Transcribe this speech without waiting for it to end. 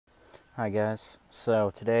Hi guys,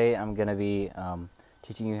 so today I'm going to be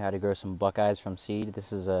teaching you how to grow some buckeyes from seed.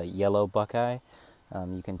 This is a yellow buckeye.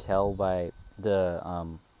 You can tell by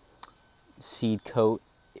the seed coat,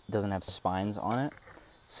 it doesn't have spines on it.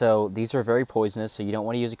 So these are very poisonous, so you don't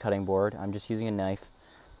want to use a cutting board. I'm just using a knife.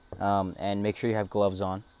 And make sure you have gloves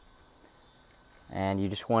on. And you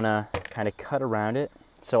just want to kind of cut around it.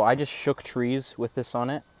 So I just shook trees with this on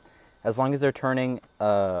it. As long as they're turning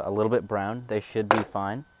a little bit brown, they should be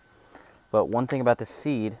fine. But one thing about the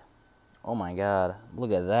seed, oh my god,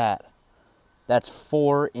 look at that. That's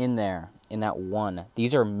 4 in there, in that one.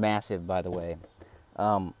 These are massive, by the way.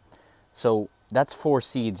 So that's 4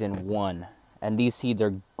 seeds in one. And these seeds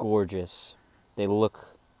are gorgeous. They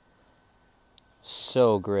look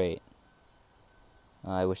so great.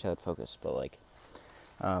 I wish I would focus, but like...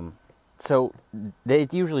 so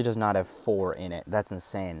it usually does not have 4 in it. That's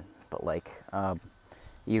insane. But like, it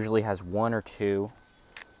usually has 1 or 2.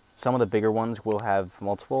 Some of the bigger ones will have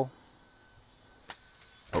multiple.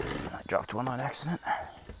 Oh, I dropped one on accident.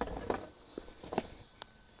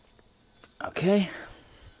 Okay.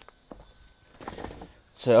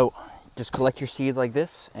 So, just collect your seeds like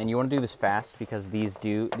this, and you want to do this fast because these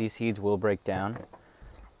seeds will break down.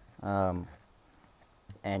 And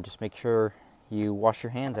just make sure you wash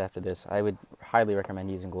your hands after this. I would highly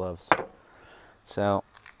recommend using gloves. So,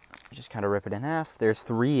 just kind of rip it in half. There's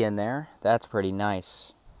 3 in there. That's pretty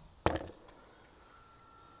nice.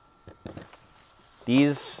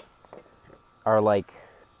 These are like,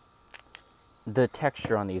 the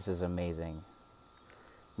texture on these is amazing.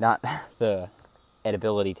 Not the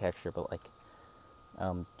edibility texture, but like,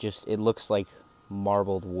 just, it looks like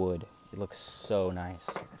marbled wood. It looks so nice.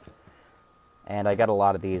 And I got a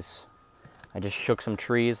lot of these. I just shook some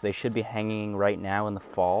trees. They should be hanging right now in the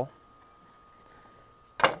fall.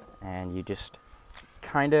 And you just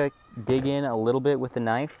kind of dig in a little bit with a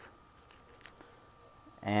knife.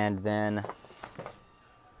 And then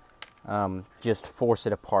just force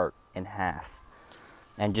it apart in half.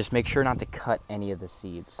 And just make sure not to cut any of the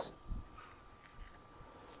seeds.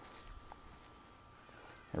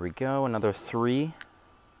 There we go, another 3.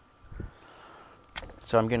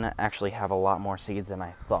 So I'm going to actually have a lot more seeds than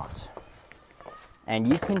I thought. And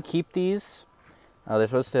you can keep these. They're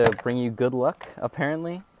supposed to bring you good luck,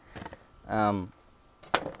 apparently.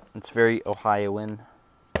 It's very Ohioan.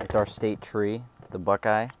 It's our state tree, the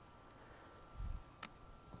buckeye.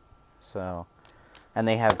 So, and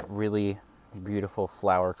they have really beautiful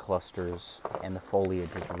flower clusters, and the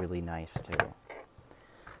foliage is really nice too.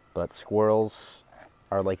 But squirrels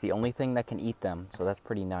are like the only thing that can eat them, so that's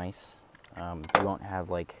pretty nice. You won't have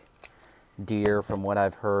like deer, from what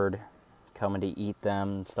I've heard, coming to eat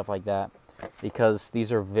them, stuff like that, because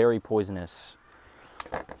these are very poisonous.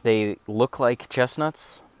 They look like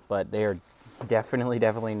chestnuts, but they are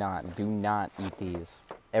definitely not. Do not eat these.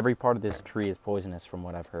 Every part of this tree is poisonous, from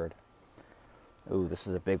what I've heard. Ooh, this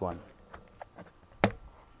is a big one.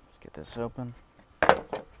 Let's get this open.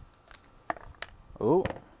 Ooh,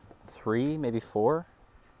 3, maybe 4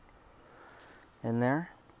 in there.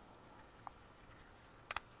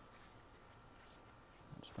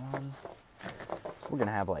 There's one. We're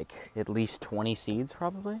gonna have like at least 20 seeds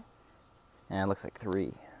probably. And it looks like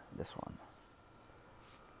 3, this one.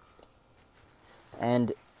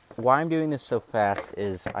 And why I'm doing this so fast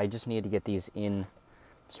is I just need to get these in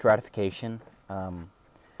stratification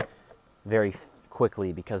very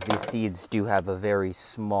quickly, because these seeds do have a very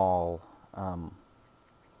small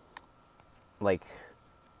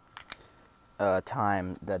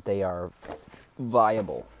time that they are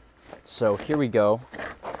viable. So here we go,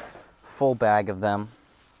 full bag of them.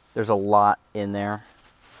 There's a lot in there,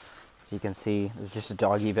 as you can see. It's just a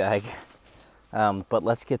doggy bag. But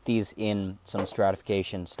let's get these in some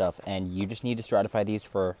stratification stuff, and you just need to stratify these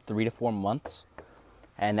for 3 to 4 months,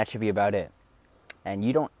 and that should be about it. And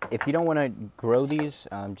if you don't want to grow these,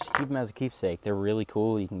 just keep them as a keepsake. They're really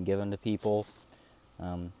cool. You can give them to people,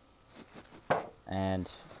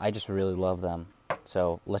 and I just really love them.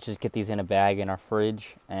 So let's just get these in a bag in our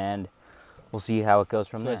fridge, and we'll see how it goes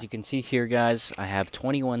from there. As you can see here, guys, I have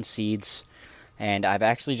 21 seeds. And I've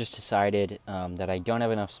actually just decided that I don't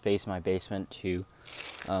have enough space in my basement to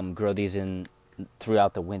grow these in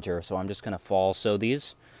throughout the winter. So I'm just going to fall sow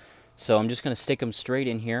these. So I'm just going to stick them straight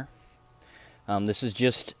in here. This is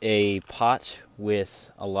just a pot with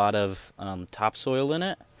a lot of topsoil in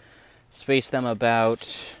it. Space them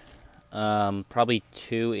about probably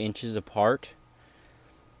 2 inches apart.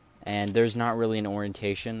 And there's not really an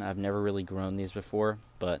orientation. I've never really grown these before,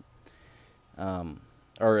 but...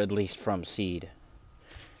 or at least from seed.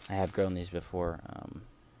 I have grown these before.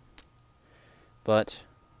 But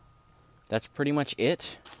that's pretty much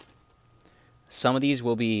it. Some of these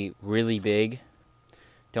will be really big.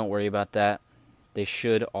 Don't worry about that. They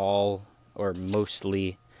should all, or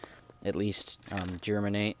mostly, at least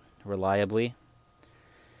germinate reliably.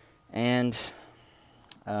 And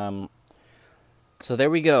so there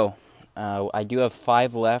we go. I do have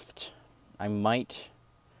 5 left. I might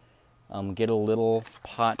get a little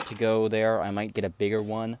pot to go there. I might get a bigger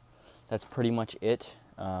one. That's pretty much it.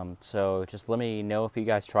 So just let me know if you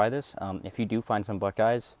guys try this. If you do find some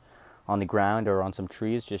buckeyes on the ground or on some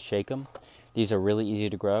trees, just shake them. These are really easy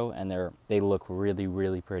to grow, and they look really,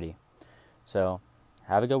 really pretty. So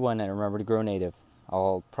have a good one, and remember to grow native.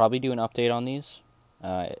 I'll probably do an update on these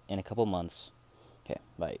in a couple months. Okay,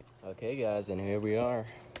 bye. Okay, guys, and here we are.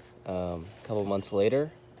 A couple months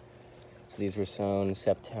later. So these were sown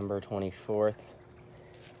September 24th.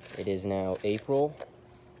 It is now April,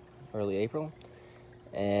 early April,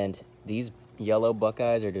 and these yellow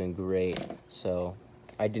buckeyes are doing great. So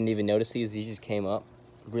I didn't even notice these just came up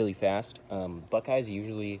really fast. Buckeyes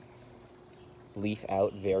usually leaf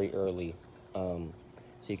out very early. So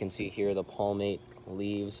you can see here the palmate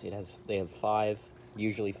leaves. They have 5,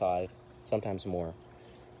 usually 5, sometimes more.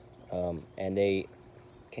 And they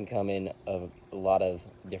can come in of a lot of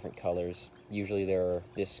different colors. Usually they're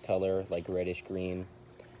this color, like reddish green,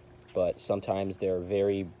 but sometimes they're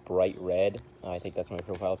very bright red. I think that's my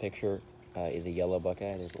profile picture, is a yellow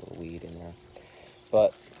buckeye. There's a little weed in there.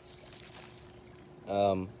 But,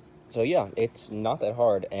 so yeah, it's not that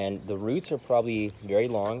hard, and the roots are probably very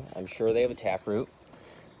long. I'm sure they have a taproot.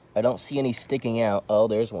 I don't see any sticking out. Oh,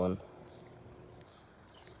 there's one.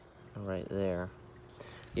 Right there.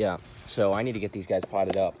 Yeah, so I need to get these guys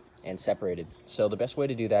potted up and separated. So the best way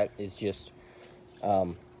to do that is just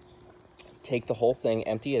take the whole thing,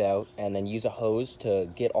 empty it out, and then use a hose to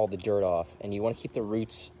get all the dirt off. And you want to keep the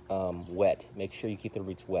roots wet. Make sure you keep the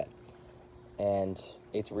roots wet. And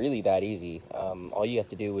it's really that easy. All you have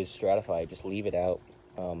to do is stratify, just leave it out.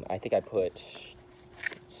 I think I put,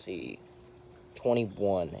 let's see,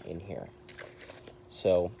 21 in here.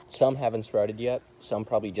 So some haven't sprouted yet, some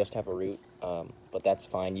probably just have a root, but that's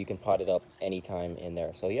fine. You can pot it up anytime in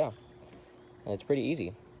there. So yeah, and it's pretty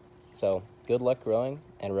easy. So good luck growing,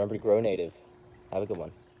 and remember to grow native. Have a good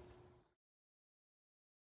one.